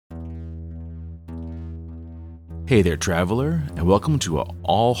Hey there, traveler, and welcome to an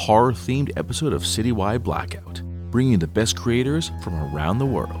all horror themed episode of Citywide Blackout, bringing you the best creators from around the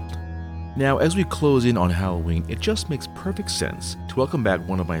world. Now, as we close in on Halloween, it just makes perfect sense to welcome back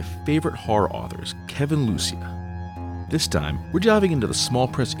one of my favorite horror authors, Kevin Lucia. This time, we're diving into the small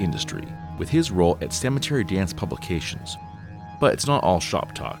press industry with his role at Cemetery Dance Publications. But it's not all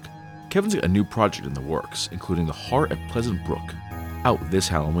shop talk. Kevin's got a new project in the works, including The Heart at Pleasant Brook, out this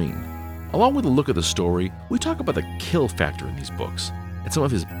Halloween. Along with a look at the story, we talk about the kill factor in these books and some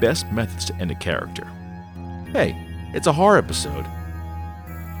of his best methods to end a character. Hey, it's a horror episode.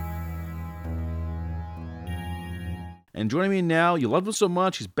 And joining me now, you loved him so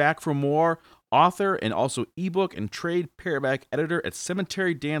much, he's back for more. Author and also ebook and trade paperback editor at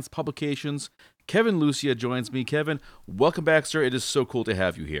Cemetery Dance Publications, Kevin Lucia joins me. Kevin, welcome back, sir. It is so cool to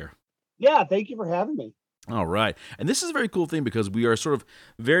have you here. Yeah, thank you for having me. All right. And this is a very cool thing because we are sort of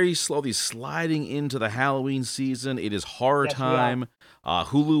very slowly sliding into the Halloween season. It is horror Yes, we are. time.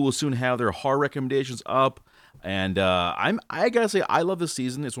 Hulu will soon have their horror recommendations up. And I gotta say, I love this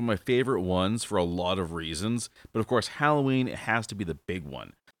season. It's one of my favorite ones for a lot of reasons. But of course, Halloween has to be the big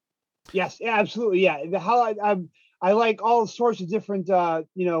one. Yes, yeah, absolutely. Yeah, I like all sorts of different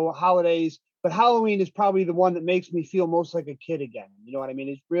holidays, but Halloween is probably the one that makes me feel most like a kid again. You know what I mean?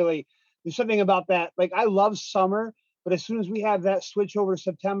 It's really there's something about that. Like I love summer, but as soon as we have that switch over to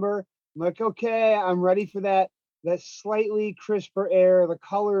September, I'm like, okay, I'm ready for that slightly crisper air, the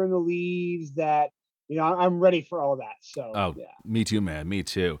color in the leaves. I'm ready for all that. So Oh, yeah. me too, man. Me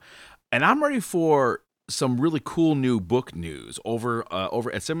too. And I'm ready for some really cool new book news over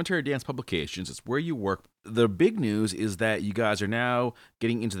at Cemetery Dance Publications. It's where you work. The big news is that you guys are now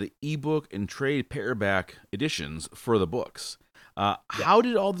getting into the ebook and trade paperback editions for the books. How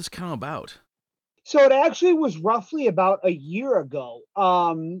did all this come about? So it actually was roughly about a year ago.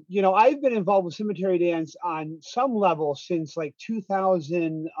 I've been involved with Cemetery Dance on some level since like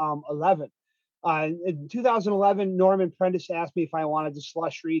 2011. In 2011, Norman Prentice asked me if I wanted to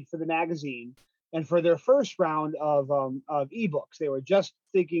slush read for the magazine and for their first round of ebooks. They were just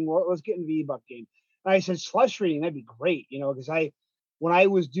thinking, well, let's get into the ebook game. And I said, slush reading, that'd be great, because when I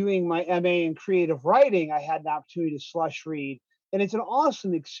was doing my MA in creative writing, I had an opportunity to slush read, and it's an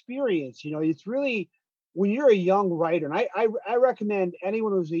awesome experience. It's really when you're a young writer, and I recommend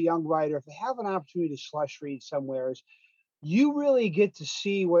anyone who's a young writer, if they have an opportunity to slush read somewhere, you really get to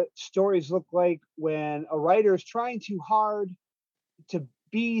see what stories look like when a writer is trying too hard to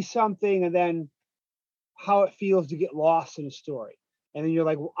be something, and then how it feels to get lost in a story. And then you're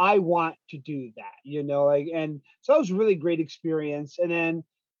like, well, I want to do that, and so that was a really great experience. And then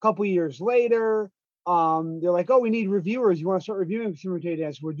a couple years later, they're like, oh, we need reviewers. You want to start reviewing Cemetery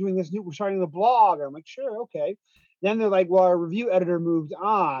Dance? We're starting the blog. And I'm like, sure, okay. Then they're like, well, our review editor moved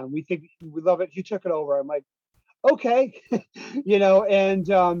on. We think we love it. You took it over. I'm like, okay,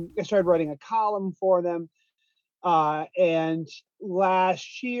 and I started writing a column for them. And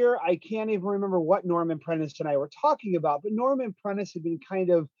last year, I can't even remember what Norman Prentice and I were talking about, but Norman Prentice had been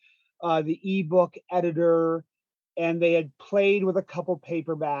kind of the ebook editor, and they had played with a couple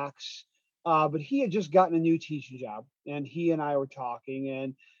paperbacks. But he had just gotten a new teaching job, and he and I were talking,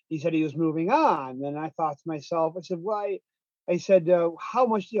 and he said he was moving on. And I thought to myself, I said, well, I said, how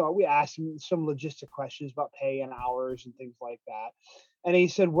much, we asked him some logistic questions about pay and hours and things like that. And he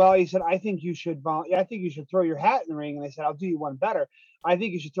said, well, I think you should, I think you should throw your hat in the ring. And I said, I'll do you one better. I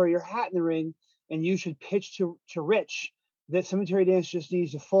think you should throw your hat in the ring, and you should pitch to Rich that Cemetery Dance just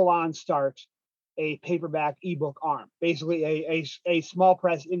needs to full on start a paperback ebook arm, basically a small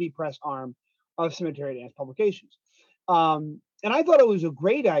press, indie press arm of Cemetery Dance Publications. And I thought it was a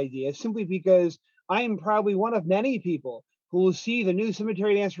great idea simply because I am probably one of many people who will see the new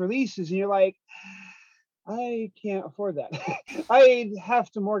Cemetery Dance releases, and you're like, I can't afford that. I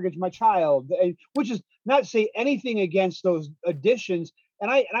have to mortgage my child, which is not to say anything against those editions. And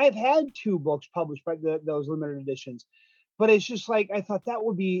I've had two books published by those limited editions, but it's just like I thought that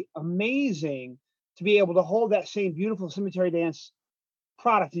would be amazing to be able to hold that same beautiful Cemetery Dance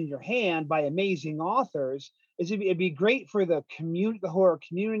product in your hand by amazing authors. It'd be great for the community, the horror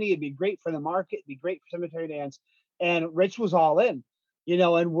community. It'd be great for the market. It'd be great for Cemetery Dance. And Rich was all in,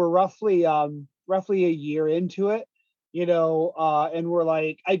 and we're roughly a year into it, and we're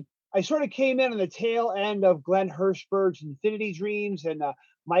like, I sort of came in on the tail end of Glenn Hirschberg's Infinity Dreams and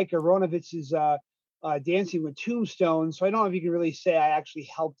Mike Aronovitz's Dancing with Tombstones. So I don't know if you can really say I actually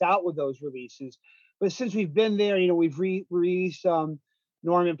helped out with those releases, but since we've been there, we've released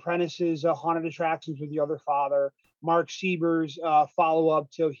Norman Prentice's Haunted Attractions with Your Other Father, Mark Sieber's follow-up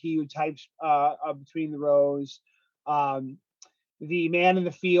to He Who Types Between the Rows, The Man in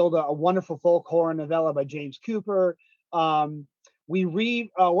the Field, a wonderful folk horror novella by James Cooper. Um,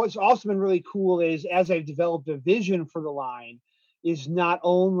 what's also been really cool is, as I've developed a vision for the line, is not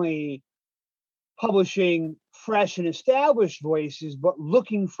only publishing fresh and established voices, but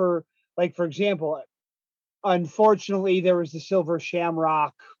looking for, like, for example, unfortunately, there was the Silver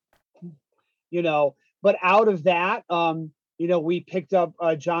Shamrock, you know, but out of that, we picked up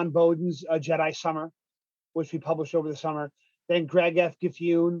John Bowden's Jedi Summer, which we published over the summer. Then Greg F.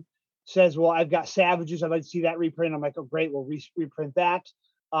 Giffune says, "Well, I've got Savages. I'd like to see that reprint." I'm like, "Oh, great. We'll reprint that."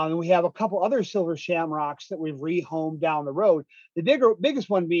 And we have a couple other Silver Shamrocks that we've rehomed down the road. The biggest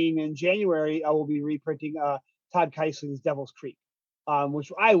one being in January, I will be reprinting Todd Keisling's Devil's Creek,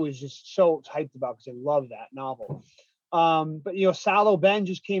 which I was just so hyped about because I love that novel. But Salo Ben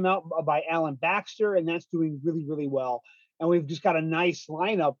just came out by Alan Baxter, and that's doing really, really well. And we've just got a nice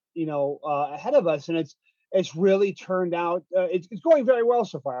lineup, ahead of us, and it's really turned out. It's going very well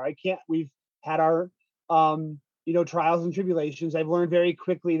so far. We've had our trials and tribulations. I've learned very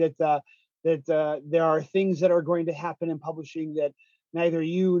quickly that there are things that are going to happen in publishing that neither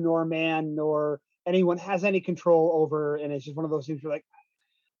you nor man nor anyone has any control over, and it's just one of those things. You're like,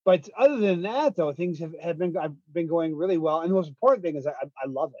 but other than that, though, things have been going really well, and the most important thing is I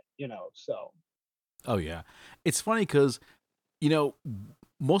love it. So. Oh yeah, it's funny because you know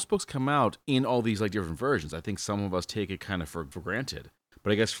most books come out in all these like different versions. I think some of us take it kind of for granted,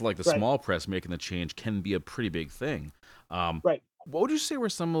 but I guess for like the Right. small press, making the change can be a pretty big thing. Right. What would you say were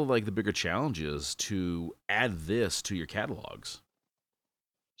some of like the bigger challenges to add this to your catalogs?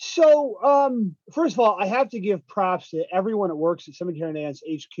 So, first of all, I have to give props to everyone that works at Cemetery Dance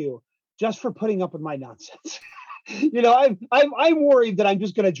HQ just for putting up with my nonsense. I'm worried that I'm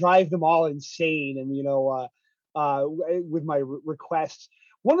just going to drive them all insane, and with my requests.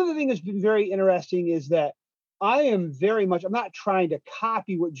 One of the things that's been very interesting is that I'm not trying to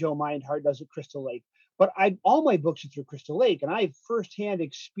copy what Joe Meinhardt does at Crystal Lake, but all my books are through Crystal Lake, and I've firsthand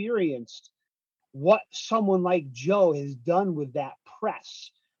experienced what someone like Joe has done with that press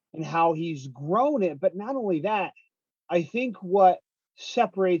and how he's grown it. But not only that, I think what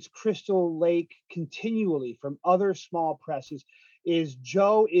separates Crystal Lake continually from other small presses is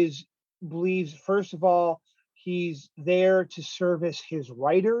Joe believes, first of all, he's there to service his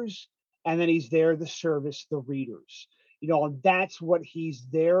writers, and then he's there to service the readers. And that's what he's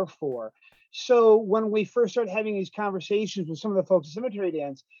there for. So when we first started having these conversations with some of the folks at Cemetery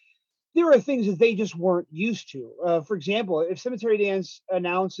Dance, there are things that they just weren't used to. For example, if Cemetery Dance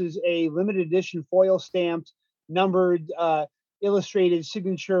announces a limited edition foil stamped, numbered, illustrated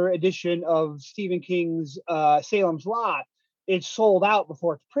signature edition of Stephen King's Salem's Lot, it's sold out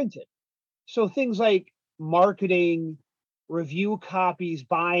before it's printed. So things like marketing, review copies,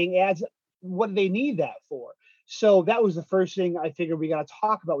 buying ads, what do they need that for? So that was the first thing I figured we got to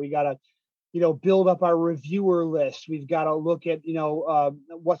talk about. We got to build up our reviewer list. We've got to look at,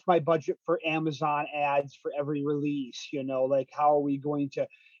 what's my budget for Amazon ads for every release, like how are we going to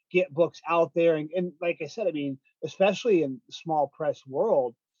get books out there? And like I said, I mean, especially in the small press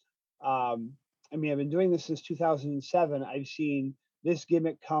world, I've been doing this since 2007. I've seen this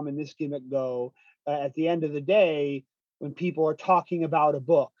gimmick come and this gimmick go. At the end of the day, when people are talking about a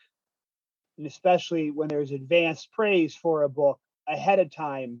book, and especially when there's advanced praise for a book ahead of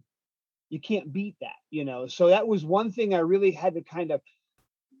time, you can't beat that. So that was one thing I really had to kind of,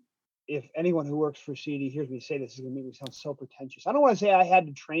 if anyone who works for CD hears me say this, is going to make me sound so pretentious. I don't want to say I had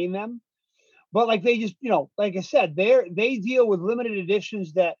to train them, but like they just, like I said, they deal with limited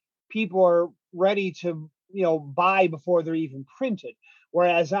editions that people are ready to, buy before they're even printed.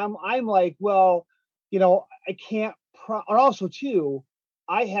 Whereas I'm like, well, I can't, and also too,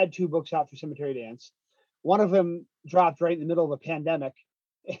 I had 2 books out for Cemetery Dance. One of them dropped right in the middle of a pandemic.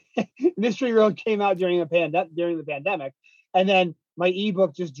 Mystery Road came out during the pandemic, and then my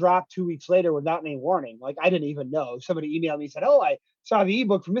ebook just dropped 2 weeks later without any warning. Like I didn't even know. Somebody emailed me and said, "Oh, I saw the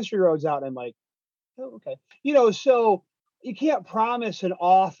ebook for Mystery Road's out." And I'm like, "Oh, okay." So you can't promise an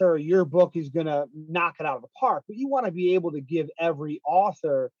author your book is gonna knock it out of the park, but you want to be able to give every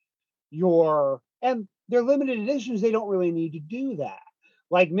author and their limited editions. They don't really need to do that.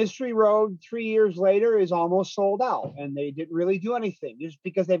 Like Mystery Road 3 years later is almost sold out, and they didn't really do anything just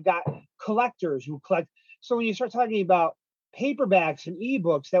because they've got collectors who collect. So when you start talking about paperbacks and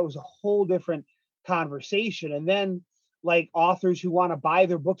ebooks, that was a whole different conversation. And then like authors who want to buy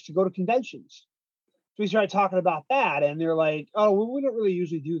their books to go to conventions. So we started talking about that, and they're like, "Oh, well, we don't really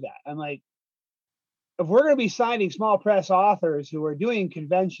usually do that." I'm like, if we're going to be signing small press authors who are doing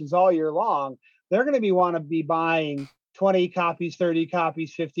conventions all year long, they're going to want to be buying 20 copies, 30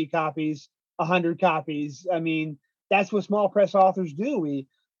 copies, 50 copies, 100 copies. I mean, that's what small press authors do. We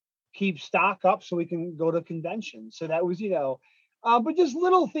keep stock up so we can go to conventions. So that was, but just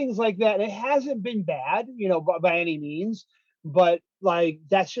little things like that. It hasn't been bad, by any means, but like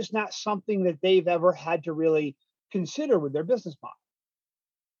that's just not something that they've ever had to really consider with their business model.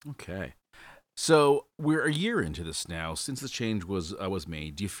 Okay. So we're a year into this now since the change was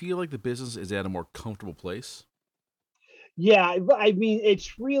made. Do you feel like the business is at a more comfortable place? Yeah, I mean,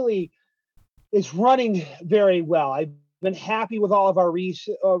 it's running very well. I've been happy with all of our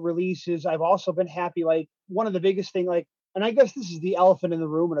releases. I've also been happy, like one of the biggest thing, like, and I guess this is the elephant in the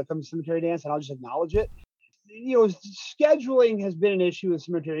room when it comes to Cemetery Dance, and I'll just acknowledge it. Scheduling has been an issue with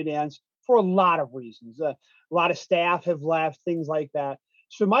Cemetery Dance for a lot of reasons. A lot of staff have left, things like that.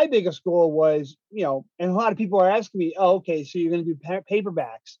 So my biggest goal was, and a lot of people are asking me, "Oh, okay, so you're going to do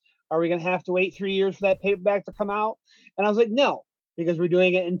paperbacks? Are we going to have to wait 3 years for that paperback to come out?" And I was like, "No, because we're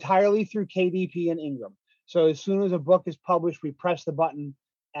doing it entirely through KDP and Ingram. So as soon as a book is published, we press the button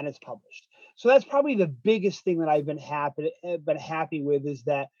and it's published." So that's probably the biggest thing that I've been happy with is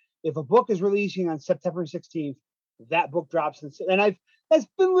that if a book is releasing on September 16th, that book drops. And that's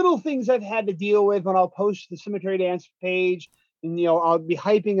been little things I've had to deal with when I'll post the Cemetery Dance page and, I'll be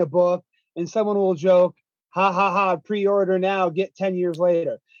hyping a book and someone will joke, ha ha ha, pre-order now, get 10 years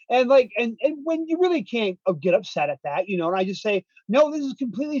later. And like, and when you really can't get upset at that, and I just say, no, this is a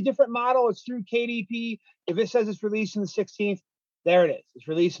completely different model. It's through KDP. If it says it's released on the 16th, there it is. It's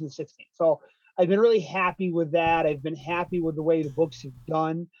released on the 16th. So I've been really happy with that. I've been happy with the way the books have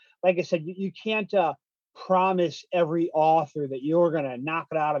done. Like I said, you can't promise every author that you're going to knock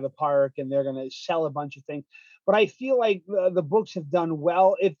it out of the park and they're going to sell a bunch of things. But I feel like the books have done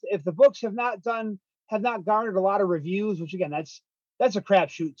well. If the books have not garnered a lot of reviews, which again, that's a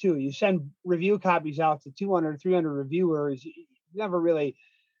crapshoot too. You send review copies out to 200, 300 reviewers, you never really.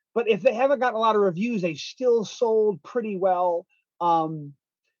 But if they haven't gotten a lot of reviews, they still sold pretty well. So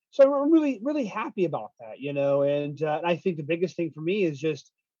I'm really, really happy about that, and I think the biggest thing for me is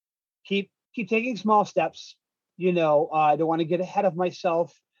just keep taking small steps. I don't want to get ahead of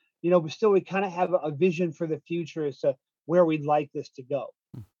myself, but still we kind of have a vision for the future as to where we'd like this to go.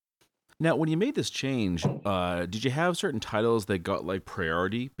 Now, when you made this change, did you have certain titles that got like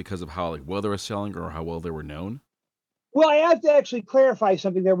priority because of how like well they were selling or how well they were known? Well, I have to actually clarify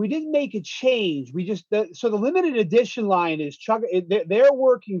something there. We didn't make a change. So the limited edition line is they're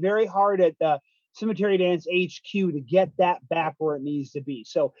working very hard at the Cemetery Dance HQ to get that back where it needs to be.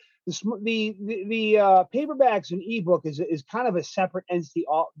 So the paperbacks and ebook is kind of a separate entity,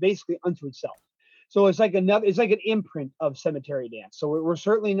 basically unto itself. So it's like an imprint of Cemetery Dance. So we're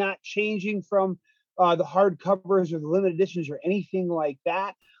certainly not changing from the hardcovers or the limited editions or anything like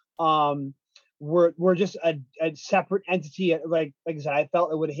that. Um, we're just a separate entity. Like I said, I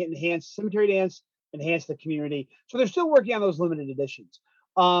felt it would enhance Cemetery Dance, enhance the community. So they're still working on those limited editions.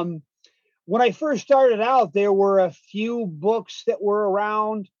 Um, when I first started out, there were a few books that were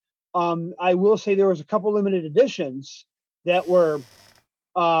around. I will say there was a couple limited editions that were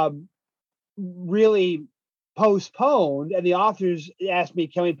um, really postponed, and the authors asked me,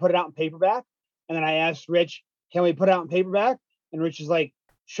 "Can we put it out in paperback?" And then I asked Rich, "Can we put it out in paperback?" And Rich is like,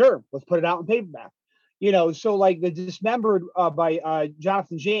 "Sure, let's put it out in paperback." So like the Dismembered by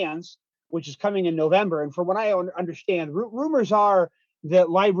Jonathan Jans, which is coming in November, and from what I understand, rumors are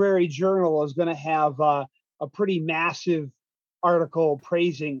that Library Journal is going to have a pretty massive article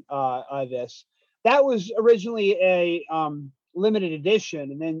praising this. That was originally a limited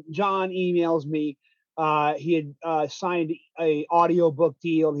edition, and then John emails me. He had signed a audiobook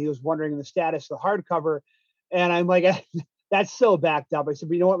deal, and he was wondering the status of the hardcover. And I'm like, that's so backed up. I said,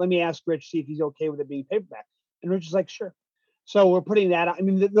 but you know what? Let me ask Rich, see if he's okay with it being paperback. And Rich is like, sure. So we're putting that out. I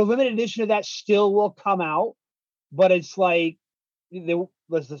mean, the limited edition of that still will come out, but it's like,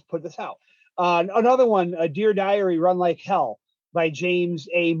 let's just put this out. Another one, a Dear Diary, Run Like Hell by James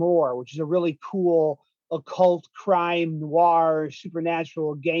A. Moore, which is a really cool occult crime noir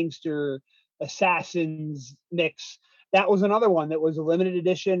supernatural gangster assassins mix. That was another one that was a limited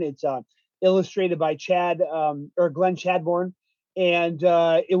edition. It's illustrated by Glenn Chadbourne, and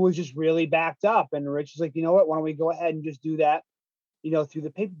it was just really backed up. And Rich is like, you know what? Why don't we go ahead and just do that, through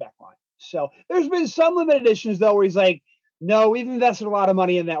the paperback line? So there's been some limited editions though where he's like, no, we've invested a lot of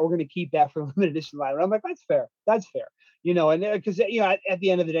money in that. We're going to keep that for limited edition line. And I'm like, that's fair. That's fair. And because at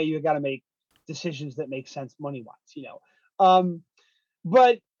the end of the day, you've got to make decisions that make sense money wise.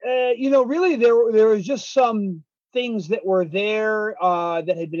 But really there was just some things that were there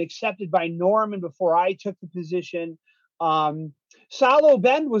that had been accepted by Norman before I took the position. Salo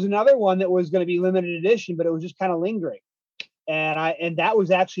Bend was another one that was going to be limited edition, but it was just kind of lingering. And that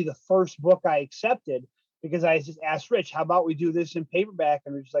was actually the first book I accepted. because I just asked Rich, how about we do this in paperback?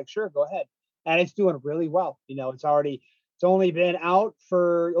 And Rich was like, sure, go ahead. And it's doing really well. It's only been out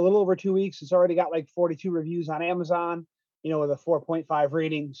for a little over 2 weeks. It's already got like 42 reviews on Amazon, with a 4.5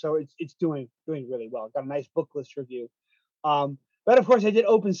 rating. So it's doing really well. Got a nice book list review. But of course I did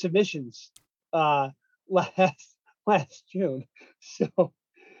open submissions last last June. So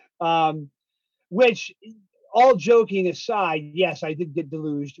which, all joking aside, yes, I did get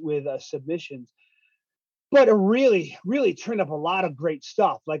deluged with submissions, but it really, really turned up a lot of great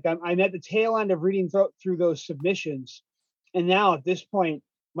stuff. Like I'm at the tail end of reading through those submissions, and now at this point,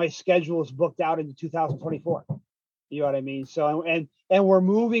 my schedule is booked out into 2024. You know what I mean? So and we're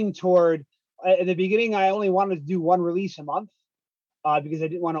moving toward. In the beginning, I only wanted to do one release a month because I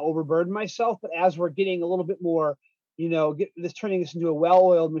didn't want to overburden myself. But as we're getting a little bit more, turning this into a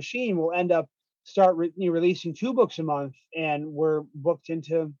well-oiled machine, we'll end up releasing 2 books a month, and we're booked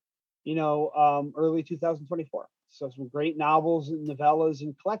into early 2024. So some great novels and novellas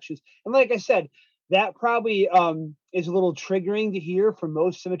and collections. And like I said, that probably is a little triggering to hear from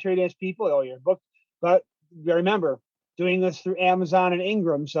most Cemetery Dance people. Oh, you're booked. But remember, doing this through Amazon and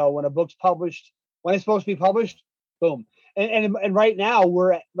Ingram. So when a book's published, when it's supposed to be published, boom. And right now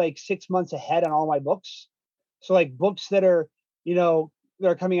we're at like 6 months ahead on all my books. So like books that are,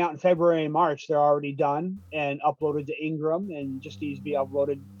 they're coming out in February and March, they're already done and uploaded to Ingram and just needs to be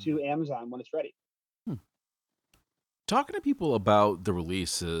uploaded to Amazon when it's ready. Talking to people about the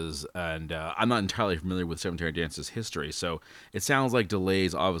releases, and I'm not entirely familiar with Cemetery Dance's history, so it sounds like delay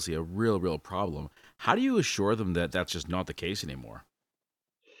is obviously a real problem. How do you assure them that that's just not the case anymore?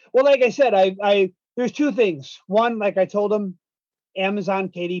 Well, like I said, I there's 2 things. One, like I told them, Amazon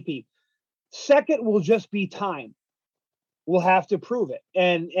KDP. Second will just be time. We'll have to prove it.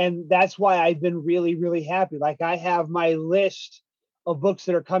 And that's why I've been really, really happy. Like I have my list of books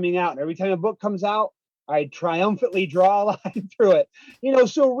that are coming out. And every time a book comes out, I triumphantly draw a line through it.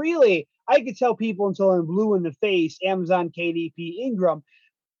 So really, I could tell people until I'm blue in the face, Amazon, KDP, Ingram,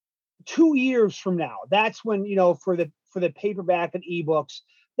 2 years from now, that's when, for the paperback and ebooks,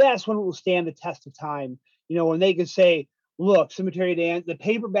 that's when it will stand the test of time. When they can say, look, Cemetery Dance, the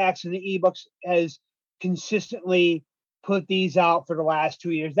paperbacks and the ebooks has consistently put these out for the last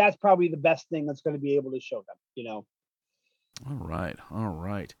 2 years. That's probably the best thing that's going to be able to show them.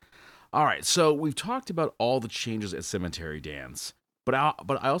 All right. So we've talked about all the changes at Cemetery Dance, but I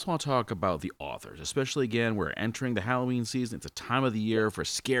also want to talk about the authors, especially again, we're entering the Halloween season. It's a time of the year for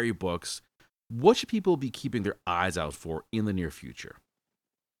scary books. What should people be keeping their eyes out for in the near future?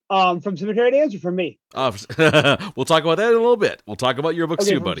 From Cemetery Dance or from me? We'll talk about that in a little bit. We'll talk about your books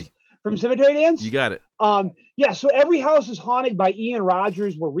too, buddy. From Cemetery Dance? You got it. Yeah, so Every House is Haunted by Ian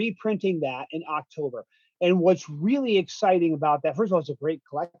Rogers. We're reprinting that in October. And what's really exciting about that, first of all, it's a great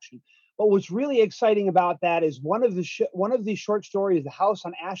collection. But what's really exciting about that is one of the short stories, The House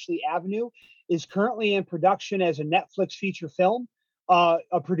on Ashley Avenue, is currently in production as a Netflix feature film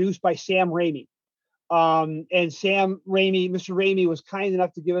produced by Sam Raimi. And Mr. Raimi was kind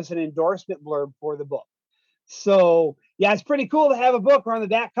enough to give us an endorsement blurb for the book. So yeah, it's pretty cool to have a book where on the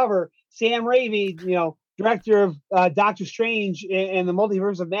back cover, Sam Raimi, director of Doctor Strange and the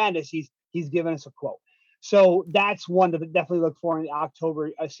Multiverse of Madness, he's given us a quote. So that's one to definitely look for in the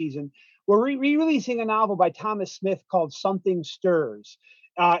October season. We're re-releasing a novel by Thomas Smith called Something Stirs.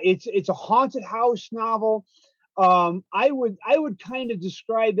 It's a haunted house novel. I would kind of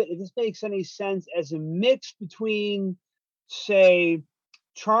describe it, if this makes any sense, as a mix between, say,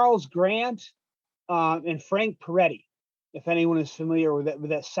 Charles Grant and Frank Peretti, if anyone is familiar with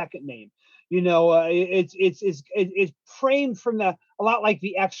that second name. It's framed from a lot like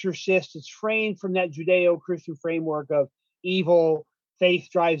The Exorcist. It's framed from that Judeo-Christian framework of evil, faith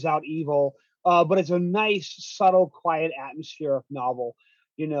drives out evil. But it's a nice, subtle, quiet, atmospheric novel.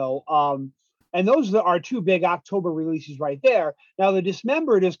 And those are our 2 big October releases right there. Now, The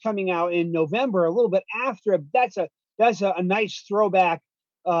Dismembered is coming out in November, a little bit after. That's a nice throwback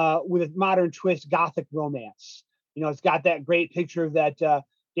with a modern twist, gothic romance. It's got that great picture of that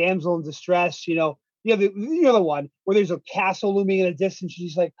damsel in distress. The one where there's a castle looming in the distance.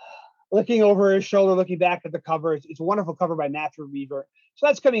 She's like looking over her shoulder, looking back at the cover. It's a wonderful cover by Natural Reaver. So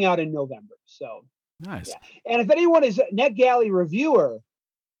that's coming out in November. So nice. Yeah. And if anyone is a NetGalley reviewer,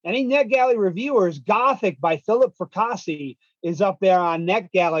 any NetGalley reviewers, Gothic by Philip Fracassi is up there on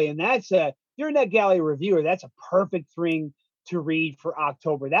NetGalley, and you're a NetGalley reviewer, that's a perfect thing to read for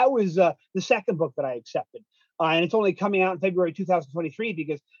October. That was the second book that I accepted, and it's only coming out in February 2023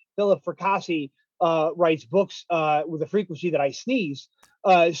 because Philip Fracassi writes books with a frequency that I sneeze.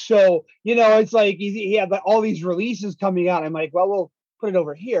 So it's like he had all these releases coming out. I'm like, well, we'll put it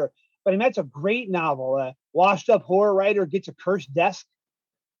over here. But I mean, that's a great novel. A washed up horror writer gets a cursed desk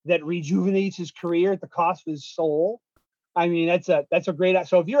that rejuvenates his career at the cost of his soul. I mean, that's a great.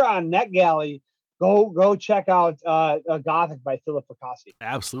 So if you're on NetGalley, go check out Gothic by Philip Fracassi.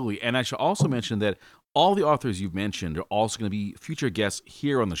 Absolutely. And I should also mention that all the authors you've mentioned are also going to be future guests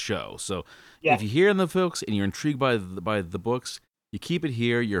here on the show. So if Yeah, you hear them, folks, and you're intrigued by the books, you keep it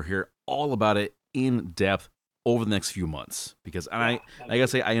here. You'll hear all about it in depth over the next few months. Because yeah, I gotta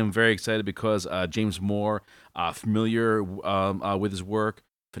say, I am very excited because James Moore, familiar with his work,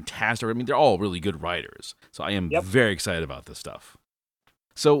 fantastic. I mean, they're all really good writers. So I am yep. very excited about this stuff.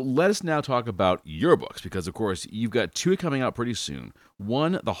 So let us now talk about your books, because of course you've got two coming out pretty soon.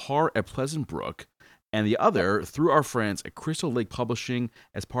 One, The Horror at Pleasant Brook, and the other, through our friends at Crystal Lake Publishing,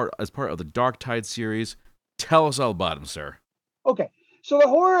 as part of the Dark Tide series. Tell us all about them, sir. Okay. So the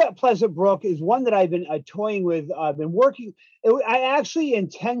horror at Pleasant Brook is one that I've been toying with. I've been working. I actually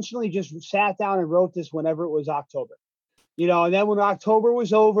intentionally just sat down and wrote this whenever it was October. And then when October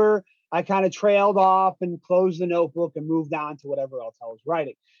was over, I kind of trailed off and closed the notebook and moved on to whatever else I was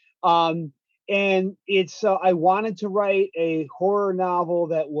writing. Um, and it's I wanted to write a horror novel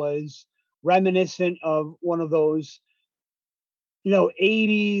that was reminiscent of one of those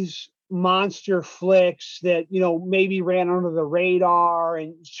 80s monster flicks that, maybe ran under the radar,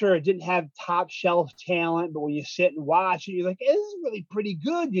 and sure, it didn't have top shelf talent, but when you sit and watch it, you're like, this is really pretty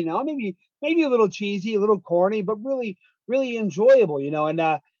good, maybe a little cheesy, a little corny, but really, really enjoyable, and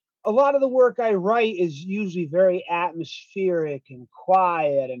a lot of the work I write is usually very atmospheric and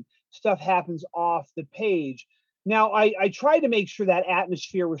quiet, and stuff happens off the page. Now, I tried to make sure that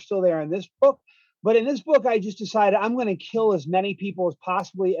atmosphere was still there in this book, but in this book, I just decided I'm going to kill as many people as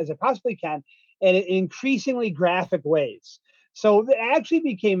I possibly can, and in increasingly graphic ways. So it actually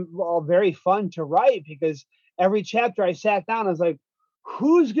became very fun to write, because every chapter I sat down, I was like,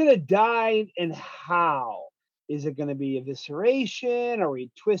 who's going to die and how? Is it going to be evisceration? Are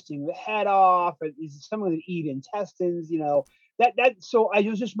we twisting the head off? Is someone going to eat intestines? That. So I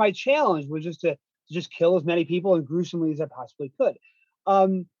was just, my challenge was just to just kill as many people and gruesomely as I possibly could.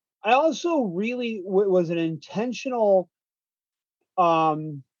 Um, I also really was an intentional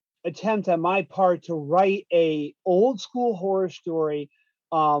um, attempt on my part to write a old school horror story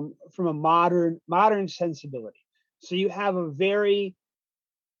from a modern sensibility. So you have a very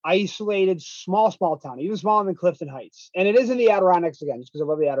isolated, small town, even smaller than Clifton Heights, and it is in the Adirondacks again, just because I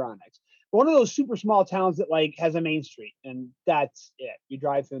love the Adirondacks. But one of those super small towns that like has a main street, and that's it. You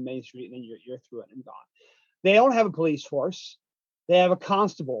drive through the main street, and then you're through it and gone. They don't have a police force. They have a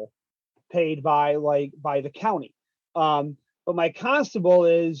constable paid by the county. But my constable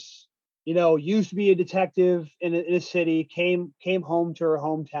is, used to be a detective in a city, came home to her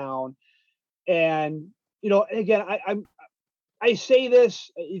hometown, and again, I say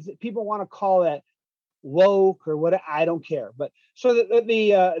this, people want to call it woke or what, I don't care. But so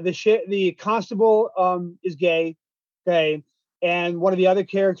the constable is gay, okay, and one of the other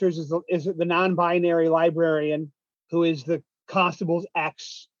characters is the non-binary librarian, who is the constable's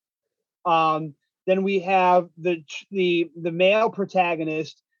ex. Then we have the male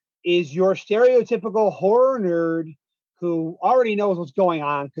protagonist is your stereotypical horror nerd who already knows what's going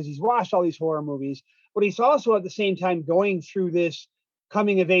on because he's watched all these horror movies, but he's also at the same time going through this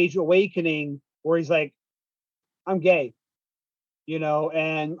coming of age awakening where he's like, I'm gay,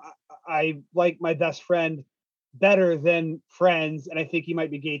 and I like my best friend better than friends, and I think he might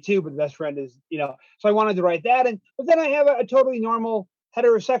be gay too, but the best friend is, so I wanted to write that. But then I have a totally normal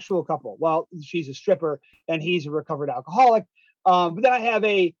heterosexual couple. Well, she's a stripper and he's a recovered alcoholic. But then I have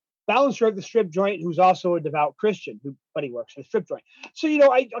a bouncer at the strip joint who's also a devout Christian, but he works at a strip joint. So,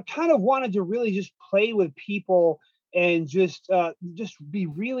 I kind of wanted to really just play with people and just be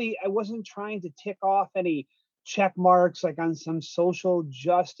really, I wasn't trying to tick off any check marks like on some social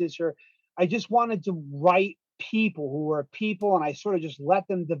justice, or I just wanted to write people who were people, and I sort of just let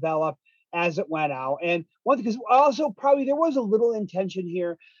them develop as it went out. And one, because also probably there was a little intention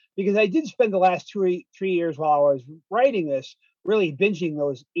here, because I did spend the last 3 years while I was writing this really binging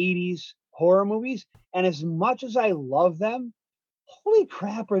those 80s horror movies. And as much as I love them, holy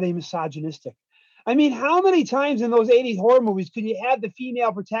crap, are they misogynistic? I mean, how many times in those 80s horror movies could you have the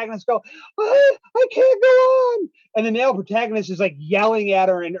female protagonist go, I can't go on? And the male protagonist is like yelling at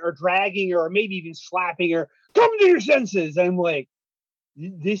her or dragging her or maybe even slapping her, come to your senses. And I'm like,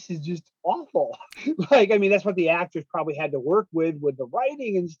 this is just awful. Like, I mean, that's what the actors probably had to work with the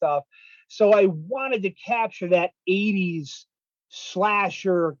writing and stuff. So I wanted to capture that 80s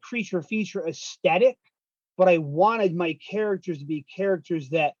slasher creature feature aesthetic, but I wanted my characters to be characters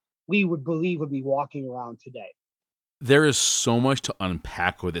that we would believe would be walking around today. There is so much to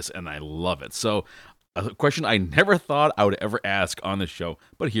unpack with this, and I love it. So, a question I never thought I would ever ask on the show,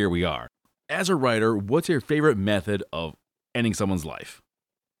 but here we are. As a writer, what's your favorite method of ending someone's life?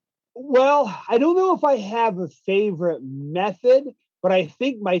 Well, I don't know if I have a favorite method, but I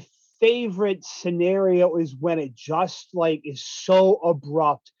think my favorite scenario is when it just like is so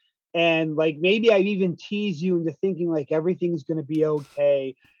abrupt. And like maybe I even tease you into thinking like everything's going to be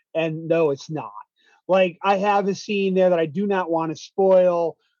okay. And no, it's not. Like I have a scene there that I do not want to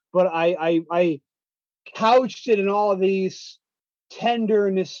spoil, but I couched it in all of these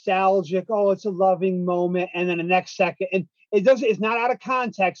tender, nostalgic, oh, it's a loving moment. And then the next second, and it's not out of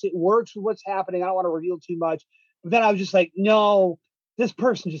context. It works with what's happening. I don't want to reveal too much. But then I was just like, no, this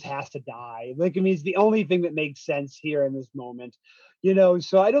person just has to die. Like, I mean, it's the only thing that makes sense here in this moment,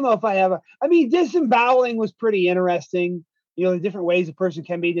 So I don't know if I have I mean, disemboweling was pretty interesting. The different ways a person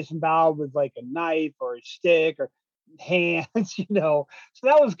can be disemboweled with like a knife or a stick or hands, So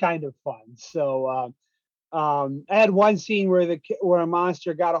that was kind of fun. So, I had one scene where where a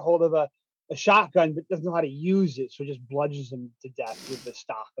monster got a hold of a shotgun but doesn't know how to use it, so it just bludgeons him to death with the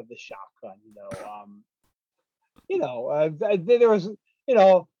stock of the shotgun. There was,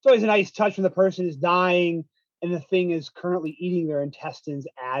 it's always a nice touch when the person is dying and the thing is currently eating their intestines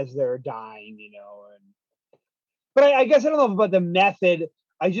as they're dying. But I guess I don't know about the method.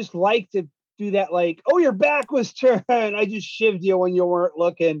 I just like to do that, like, oh, your back was turned. I just shivved you when you weren't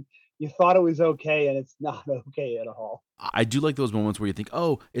looking. You thought it was okay, and it's not okay at all. I do like those moments where you think,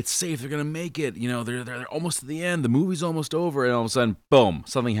 "Oh, it's safe. They're gonna make it. They're almost to the end. The movie's almost over." And all of a sudden, boom,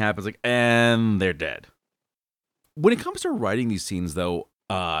 something happens, like, and they're dead. When it comes to writing these scenes, though,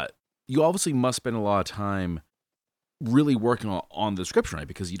 you obviously must spend a lot of time really working on the description, right?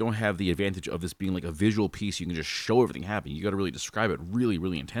 Because you don't have the advantage of this being like a visual piece. You can just show everything happening. You got to really describe it really,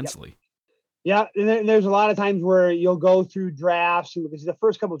 really Yep. intensely. Yeah, and there's a lot of times where you'll go through drafts, and because the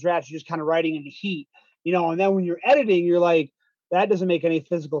first couple of drafts you're just kind of writing in the heat, and then when you're editing, you're like, that doesn't make any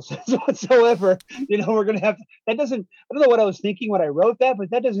physical sense whatsoever. We're gonna have to, that doesn't. I don't know what I was thinking when I wrote that, but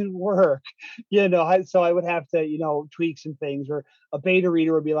that doesn't work. So I would have to tweak some things, or a beta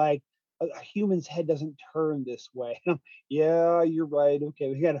reader would be like, a human's head doesn't turn this way. Yeah, you're right.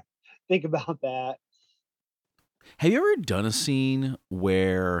 Okay, we gotta think about that. Have you ever done a scene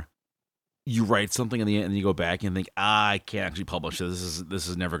where you write something in the end and you go back and think, I can't actually publish this. This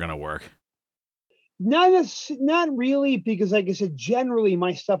is never gonna work. Not really, because like I said, generally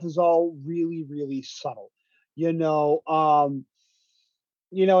my stuff is all really, really subtle. You know, um,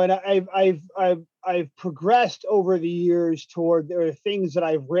 and I've progressed over the years toward there are things that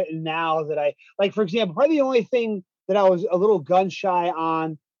I've written now that I like, for example, probably the only thing that I was a little gun shy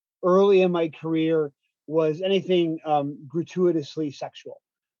on early in my career was anything gratuitously sexual.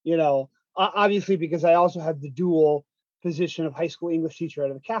 Obviously because I also have the dual position of high school English teacher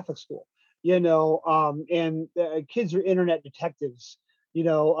out of a Catholic school. And kids are internet detectives.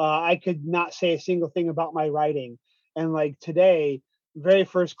 I could not say a single thing about my writing, and like today, very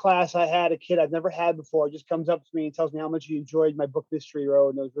first class I had, a kid I've never had before just comes up to me and tells me how much he enjoyed my book Mystery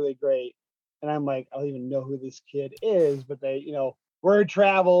Road and it was really great. And I'm like, I don't even know who this kid is, but they, word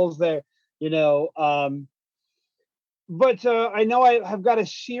travels there, you know. But I know I have got a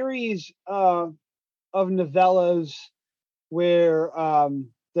series of novellas where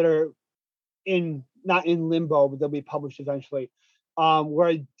that are in not in limbo, but they'll be published eventually. Where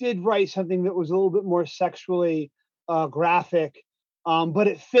I did write something that was a little bit more sexually graphic, but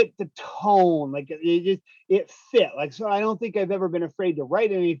it fit the tone. Like it fit. Like so, I don't think I've ever been afraid to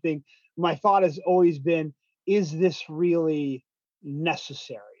write anything. My thought has always been, is this really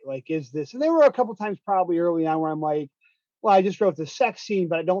necessary? Like, is this? And there were a couple times probably early on where I'm like, well, I just wrote the sex scene,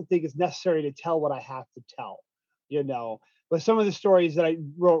 but I don't think it's necessary to tell what I have to tell. You know, but some of the stories that I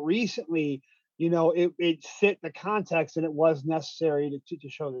wrote recently, it fit the context and it was necessary to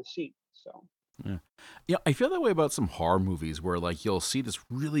show the scene. So Yeah. Yeah, I feel that way about some horror movies where like you'll see this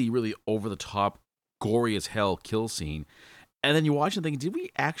really, really over the top, gory as hell kill scene, and then you watch and think, did we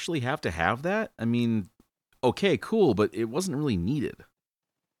actually have to have that? I mean, okay, cool, but it wasn't really needed.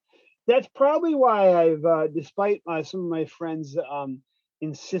 that's probably why I've, despite some of my friends'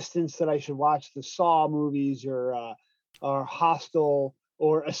 insistence that I should watch the Saw movies or Hostel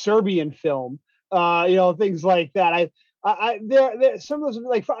or a Serbian film, things like that. There some of those,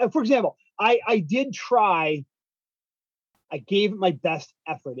 like for example, I did try. I gave it my best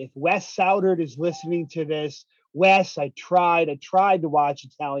effort. If Wes Soudard is listening to this, Wes, I tried to watch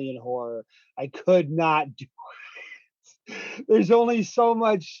Italian horror. I could not do. There's only so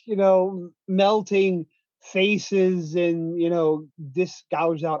much, melting faces and,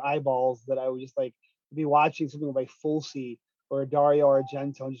 disgouged out eyeballs that I was just like, be watching something by Fulci or Dario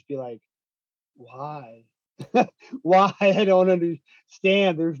Argento and just be like, why? Why? I don't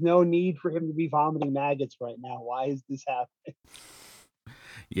understand. There's no need for him to be vomiting maggots right now. Why is this happening?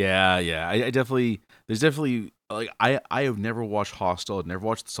 Yeah, yeah. I definitely there's definitely like I have never watched Hostel, I've never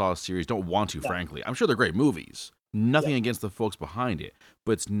watched the Saw series, don't want to, Yeah, frankly. I'm sure they're great movies. yeah. Nothing against the folks behind it,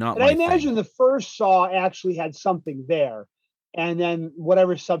 but it's not And I my thing. imagine the first Saw actually had something there, and then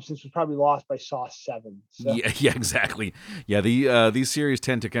whatever substance was probably lost by Saw 7. So, Yeah, yeah, exactly. Yeah, these series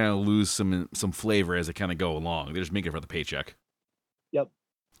tend to kind of lose some flavor as they kind of go along. They're just making it for the paycheck. yep.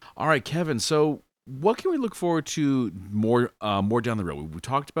 All right, Kevin. So, what can we look forward to more down the road? We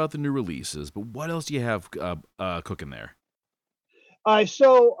talked about the new releases, but what else do you have cooking there?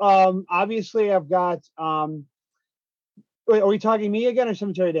 Obviously I've got wait, are we talking me again or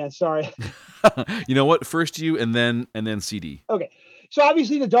Cemetery Dance? Sorry. You know what? First you, and then CD. Okay. So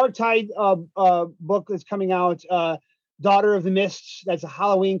obviously the Dark Tide book is coming out, Daughter of the Mists. That's a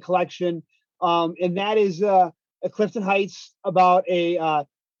Halloween collection. And that is at Clifton Heights about a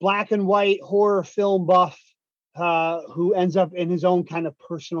black and white horror film buff who ends up in his own kind of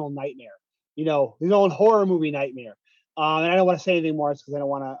personal nightmare, his own horror movie nightmare. And I don't want to say anything more because I don't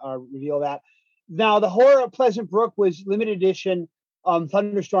want to reveal that. Now, the Horror of Pleasant Brook was limited edition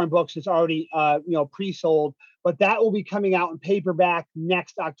Thunderstorm books. It's already pre-sold, but that will be coming out in paperback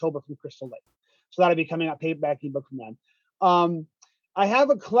next October from Crystal Lake. So that'll be coming out paperback ebook from them. I have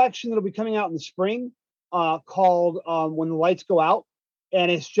a collection that'll be coming out in the spring called When the Lights Go Out,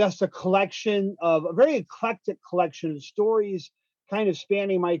 and it's just a very eclectic collection of stories, kind of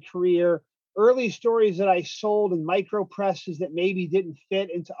spanning my career. Early stories that I sold in micro presses that maybe didn't fit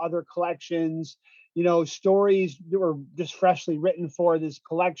into other collections, stories that were just freshly written for this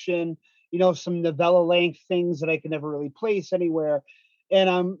collection, some novella length things that I could never really place anywhere. And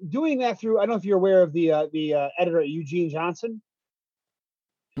I'm doing that through, I don't know if you're aware of the editor, Eugene Johnson.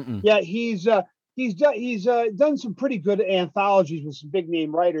 Mm-mm. Yeah, he's done some pretty good anthologies with some big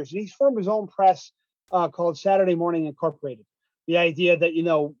name writers, and he's formed his own press called Saturday Morning Incorporated. The idea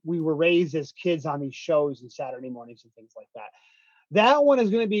that we were raised as kids on these shows and Saturday mornings and things like that. That one is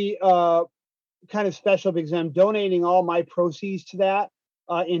going to be kind of special because I'm donating all my proceeds to that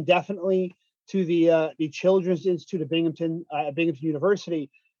indefinitely to the Children's Institute of Binghamton at Binghamton University.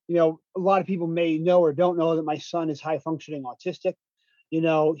 A lot of people may know or don't know that my son is high functioning autistic.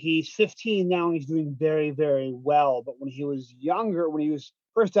 He's 15 now and he's doing very, very well. But when he was younger, when he was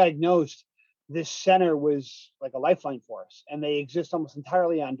first diagnosed, this center was like a lifeline for us, and they exist almost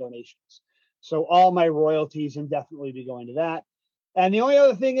entirely on donations. So all my royalties indefinitely be going to that. And the only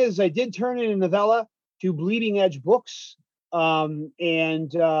other thing is, I did turn in a novella to Bleeding Edge Books, and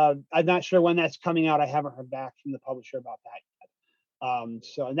I'm not sure when that's coming out. I haven't heard back from the publisher about that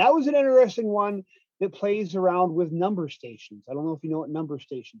yet. And that was an interesting one that plays around with number stations. I don't know if you know what number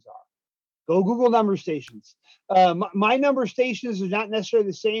stations are. Go Google number stations. My number stations are not necessarily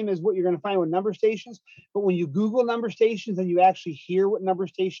the same as what you're going to find with number stations, but when you Google number stations and you actually hear what number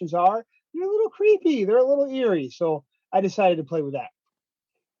stations are, they're a little creepy. They're a little eerie. So I decided to play with that.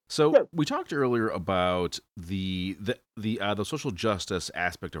 So Sure. we talked earlier about the social justice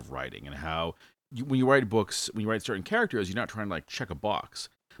aspect of writing and how when you write books, when you write certain characters, you're not trying to like check a box.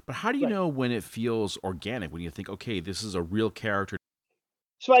 But how do you Right. know when it feels organic? When you think, okay, this is a real character.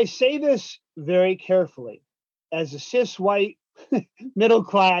 So I say this very carefully as a cis white, middle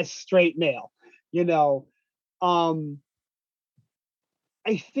class, straight male. You know, um,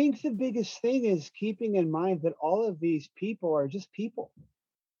 I think the biggest thing is keeping in mind that all of these people are just people.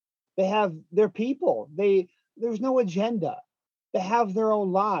 They're people. There's no agenda. They have their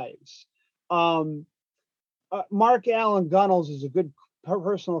own lives. Um, Mark Allen Gunnels is a good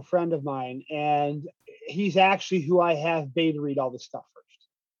personal friend of mine, and he's actually who I have beta read all this stuff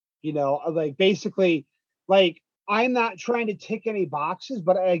first. Like basically, like I'm not trying to tick any boxes,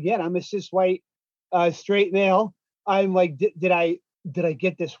 but again, I'm a cis white, straight male. I'm like, did I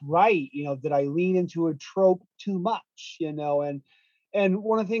get this right? Did I lean into a trope too much? And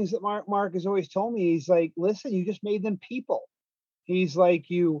one of the things that Mark has always told me, he's like, listen, you just made them people. He's like,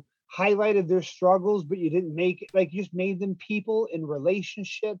 you highlighted their struggles, but you didn't make it like you just made them people in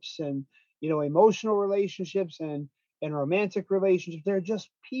relationships and emotional relationships and romantic relationships. They're just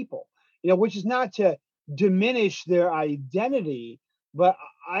people, which is not to diminish their identity, but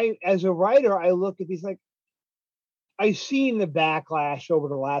I as a writer, I look at these like I've seen the backlash over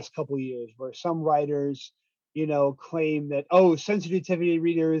the last couple of years where some writers, claim that, oh, sensitivity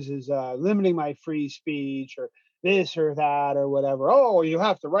readers is limiting my free speech or this or that or whatever. Oh, you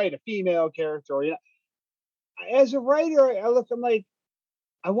have to write a female character. Or, as a writer, I'm like,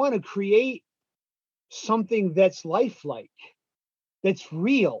 I want to create something that's lifelike, that's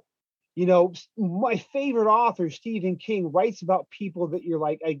real. My favorite author, Stephen King, writes about people that you're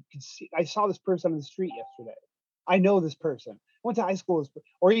like, I saw this person on the street yesterday. I know this person. Went to high school,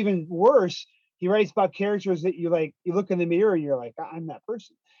 or even worse, he writes about characters that you look in the mirror and you're like, I'm that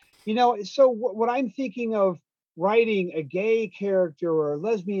person. So what I'm thinking of writing a gay character or a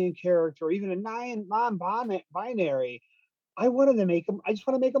lesbian character or even a non-binary, I just want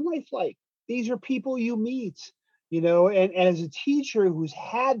to make them lifelike. These are people you meet, and as a teacher who's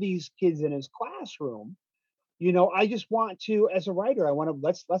had these kids in his classroom, I just want to, as a writer, I want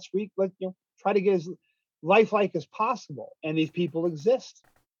to try to get as lifelike as possible. And these people exist,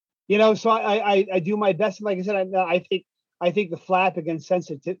 so I do my best. And like I said, I think the flap against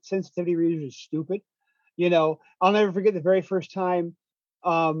sensitivity readers is stupid. I'll never forget the very first time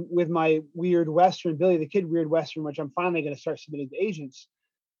with my Weird Western, Billy the Kid Weird Western, which I'm finally going to start submitting to agents.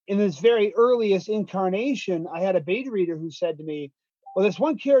 In this very earliest incarnation, I had a beta reader who said to me, well, this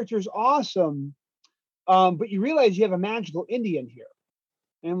one character is awesome, but you realize you have a magical Indian here.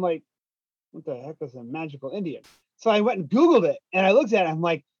 And I'm like, what the heck is a magical Indian? So I went and Googled it, and I looked at it, I'm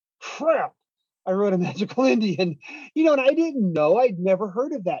like, crap, I wrote a magical Indian, and I didn't know. I'd never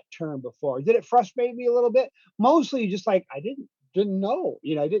heard of that term before. Did it frustrate me a little bit? Mostly just like, I didn't know,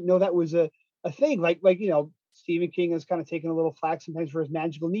 I didn't know that was a thing. Like, Stephen King has kind of taken a little flack sometimes for his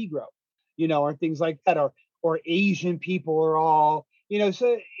magical Negro, or things like that, or Asian people are all,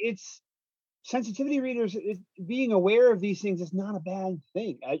 so it's sensitivity readers, being aware of these things is not a bad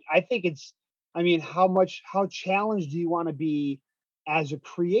thing. I think how challenged do you want to be as a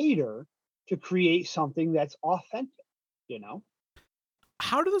creator to create something that's authentic,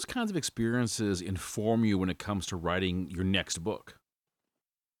 How do those kinds of experiences inform you when it comes to writing your next book?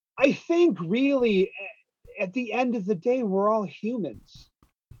 I think really at the end of the day, we're all humans.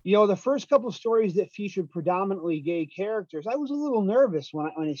 The first couple of stories that featured predominantly gay characters, I was a little nervous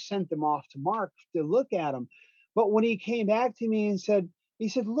when I sent them off to Mark to look at them. But when he came back to me and he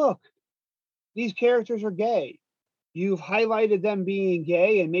said, look, these characters are gay. You've highlighted them being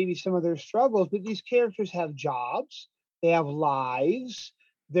gay and maybe some of their struggles, but these characters have jobs, they have lives,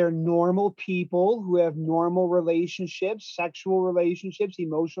 they're normal people who have normal relationships, sexual relationships,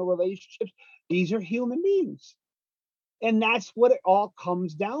 emotional relationships. These are human beings. And that's what it all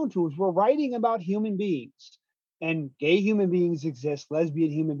comes down to, is we're writing about human beings. And gay human beings exist,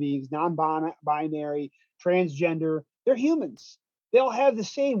 lesbian human beings, non-binary, transgender. They're humans. They all have the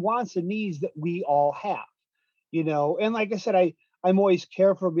same wants and needs that we all have, And like I said, I'm always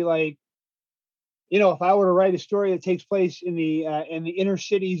careful to be like, if I were to write a story that takes place in the inner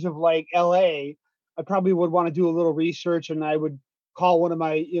cities of like LA, I probably would want to do a little research, and I would call one of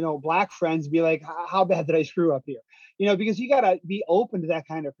my, Black friends and be like, how bad did I screw up here? Because you got to be open to that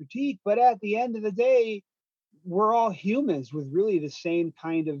kind of critique. But at the end of the day, we're all humans with really the same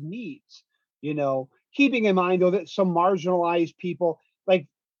kind of needs, keeping in mind, though, that some marginalized people, like,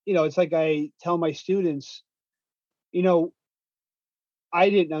 it's like I tell my students, I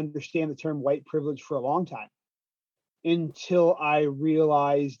didn't understand the term white privilege for a long time until I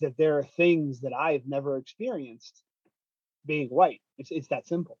realized that there are things that I've never experienced being white. It's that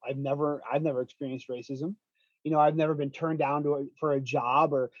simple. I've never experienced racism. I've never been turned down for a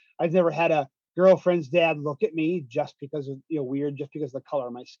job, or I've never had a girlfriend's dad look at me just because of, weird, just because of the color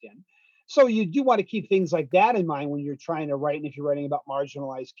of my skin. So you do want to keep things like that in mind when you're trying to write, and if you're writing about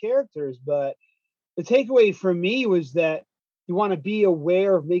marginalized characters. But the takeaway for me was that you want to be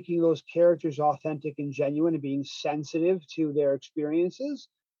aware of making those characters authentic and genuine and being sensitive to their experiences.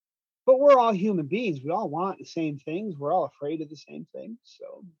 But we're all human beings. We all want the same things. We're all afraid of the same things.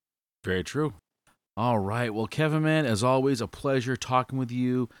 So Very true. All right. Well, Kevin, man, as always, a pleasure talking with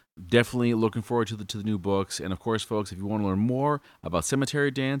you. Definitely looking forward to the new books. And of course, folks, if you want to learn more about Cemetery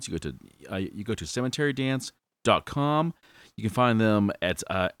Dance, you go to cemeterydance.com. You can find them at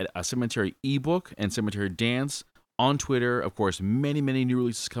a Cemetery ebook and Cemetery Dance on Twitter. Of course, many new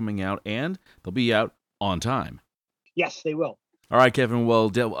releases coming out, and they'll be out on time. Yes, they will. All right, Kevin. Well,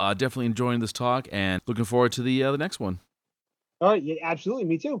 definitely enjoying this talk, and looking forward to the next one. All right. Yeah, absolutely.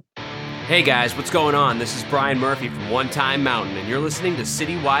 Me too. Hey guys, what's going on? This is Brian Murphy from One Time Mountain, and you're listening to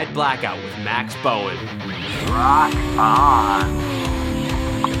Citywide Blackout with Max Bowen. Rock on.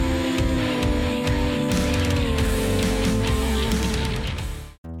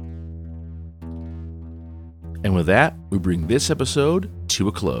 And with that, we bring this episode to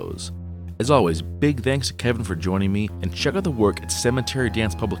a close. As always, big thanks to Kevin for joining me, and check out the work at Cemetery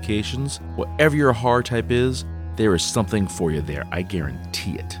Dance Publications. Whatever your horror type is, there is something for you there, I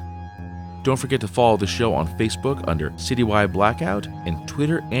guarantee it. Don't forget to follow the show on Facebook under Citywide Blackout and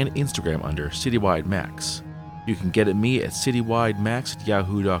Twitter and Instagram under Citywide Max. You can get at me at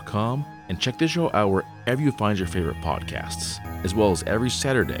citywidemax@yahoo.com and check the show out wherever you find your favorite podcasts, as well as every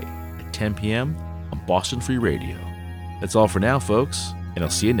Saturday at 10 p.m. on Boston Free Radio. That's all for now, folks, and I'll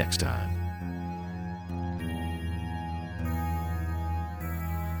see you next time.